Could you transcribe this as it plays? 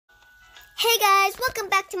Hey guys, welcome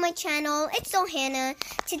back to my channel. It's Hannah.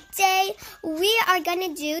 Today we are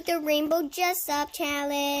gonna do the rainbow dress up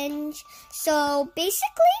challenge. So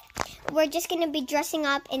basically, we're just gonna be dressing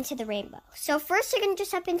up into the rainbow. So first you're gonna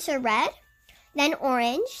dress up into red, then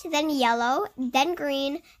orange, then yellow, then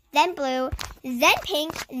green, then blue, then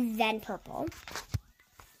pink, then purple.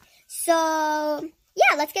 So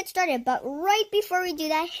yeah, let's get started. But right before we do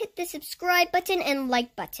that, hit the subscribe button and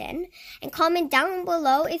like button. And comment down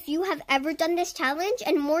below if you have ever done this challenge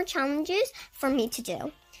and more challenges for me to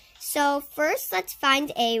do. So first, let's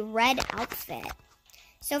find a red outfit.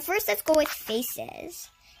 So first, let's go with faces.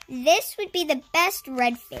 This would be the best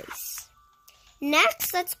red face.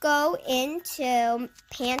 Next, let's go into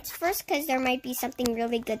pants first because there might be something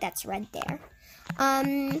really good that's red there.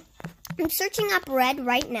 I'm searching up red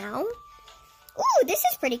right now. Ooh, this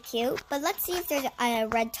is pretty cute, but let's see if there's a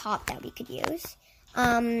red top that we could use.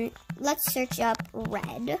 Let's search up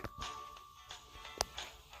red.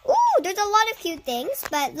 Ooh, there's a lot of cute things,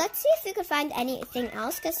 but let's see if we can find anything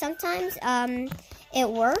else, because sometimes it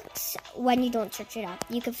works when you don't search it up.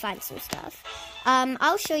 You can find some stuff.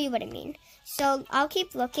 I'll show you what I mean. So I'll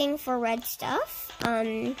keep looking for red stuff.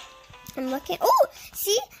 I'm looking. Oh,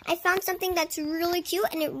 see, I found something that's really cute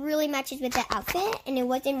and it really matches with the outfit, and it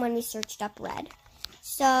wasn't when we searched up red.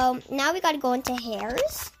 So now we got to go into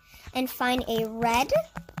hairs and find a red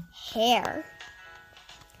hair.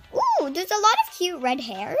 Ooh, there's a lot of cute red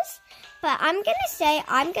hairs, but I'm going to say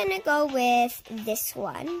I'm going to go with this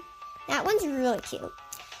one. That one's really cute.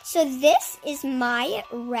 So this is my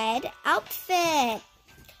red outfit.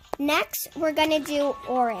 Next, we're going to do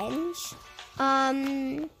orange.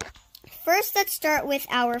 First, let's start with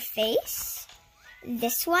our face.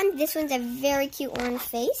 This one's a very cute orange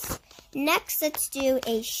face. Next, let's do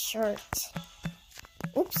a shirt.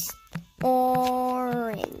 Oops.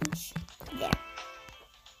 Orange. There.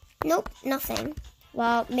 Nope, nothing.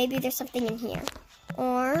 Well, maybe there's something in here.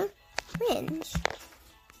 Orange.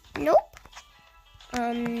 Nope.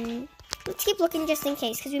 Let's keep looking just in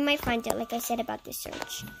case, because we might find it, like I said about this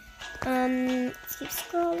search. Let's keep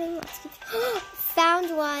scrolling. Let's keep...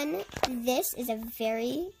 Found one. This is a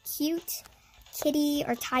very cute kitty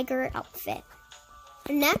or tiger outfit.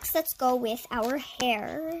 Next, let's go with our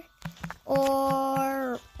hair.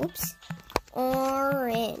 Orange.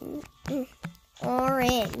 Orange.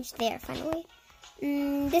 There, finally.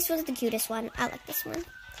 This was the cutest one. I like this one.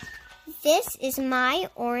 This is my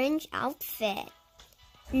orange outfit.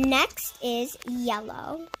 Next is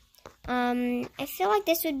yellow. I feel like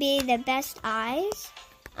this would be the best eyes.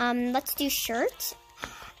 Let's do shirt.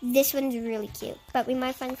 This one's really cute, but we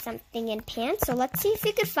might find something in pants. So let's see if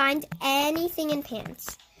we could find anything in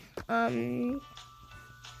pants.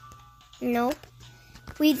 Nope.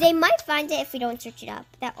 They might find it if we don't search it up.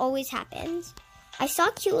 That always happens. I saw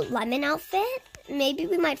a cute lemon outfit. Maybe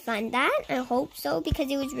we might find that. I hope so, because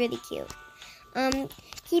it was really cute.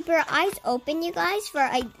 Keep your eyes open, you guys,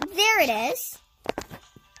 there it is.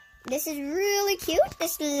 This is really cute,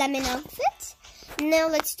 this lemon outfit. Now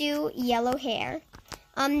let's do yellow hair.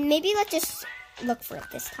 Maybe let's just look for it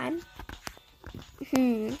this time.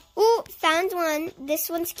 Ooh, found one. This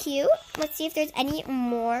one's cute. Let's see if there's any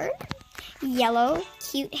more yellow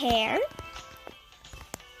cute hair.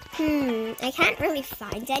 I can't really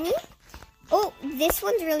find any. Oh, this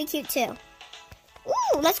one's really cute too.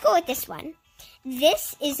 Ooh, let's go with this one.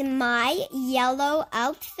 This is my yellow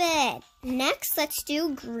outfit. Next, let's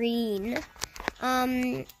do green.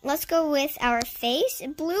 Let's go with our face.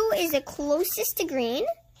 Blue is the closest to green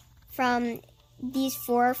from these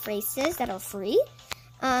 4 faces that are free.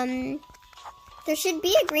 There should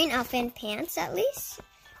be a green outfit and pants at least.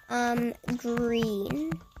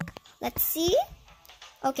 Green. Let's see.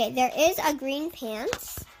 Okay, there is a green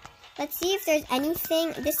pants. Let's see if there's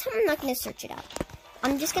anything. This time I'm not going to search it up.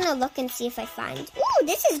 I'm just going to look and see if I find. Ooh,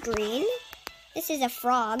 this is green. This is a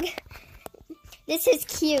frog. This is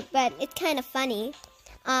cute, but it's kind of funny.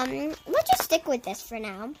 Let's just stick with this for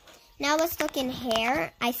now. Now let's look in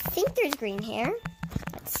hair. I think there's green hair.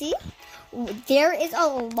 Let's see. Ooh, there is a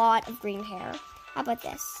lot of green hair. How about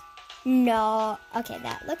this? No. Okay,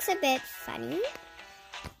 that looks a bit funny.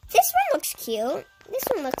 This one looks cute. This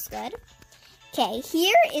one looks good. Okay,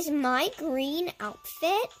 here is my green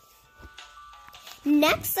outfit.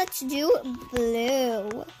 Next, let's do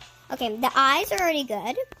blue. Okay, the eyes are already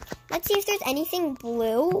good. Let's see if there's anything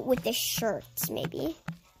blue with the shirts, maybe.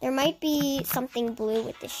 There might be something blue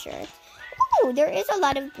with the shirt. Ooh, there is a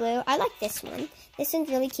lot of blue. I like this one. This one's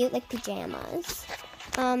really cute, like pajamas.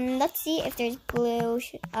 Let's see if there's blue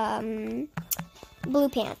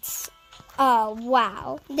pants. Oh,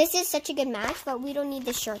 wow. This is such a good match, but we don't need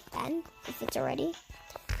the shirt then, if it's already.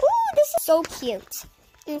 Ooh, this is so cute.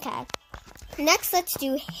 Okay. Next, let's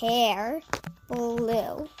do hair.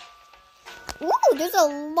 Blue. Ooh, there's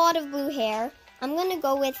a lot of blue hair. I'm going to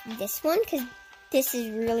go with this one because this is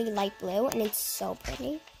really light blue and it's so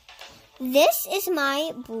pretty. This is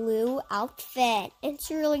my blue outfit.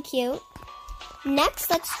 It's really cute. Next,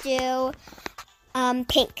 let's do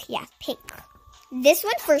pink. Yeah, pink. This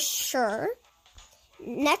one for sure.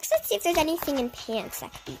 Next, let's see if there's anything in pants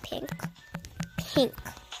that could be pink. Pink.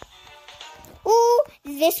 Ooh,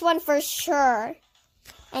 this one for sure.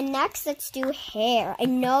 And next, let's do hair. I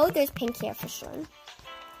know there's pink hair for sure.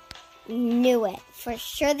 Knew it. For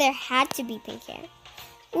sure there had to be pink hair.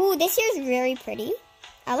 Ooh, this hair is very pretty.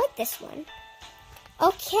 I like this one.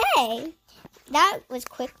 Okay. That was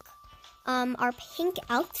quick. Our pink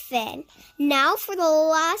outfit. Now for the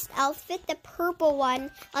last outfit, the purple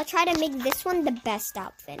one. I'll try to make this one the best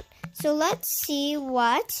outfit. So let's see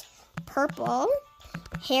what purple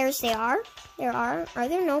hairs they are. Are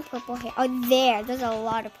there no purple hair? Oh, there's a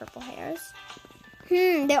lot of purple hairs.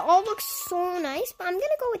 They all look so nice, but I'm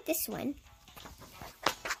gonna go with this one.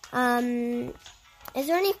 Is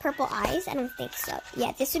there any purple eyes? I don't think so.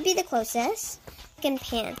 Yeah, this would be the closest. And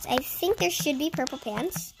pants. I think there should be purple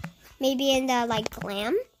pants. Maybe in the, like,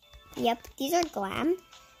 glam. Yep, these are glam.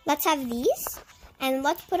 Let's have these. And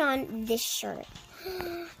let's put on this shirt.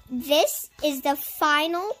 This is the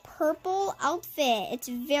final purple outfit. It's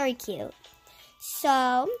very cute.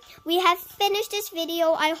 So, we have finished this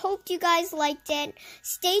video. I hope you guys liked it.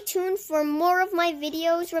 Stay tuned for more of my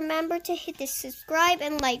videos. Remember to hit the subscribe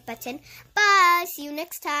and like button. Bye! See you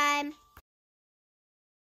next time.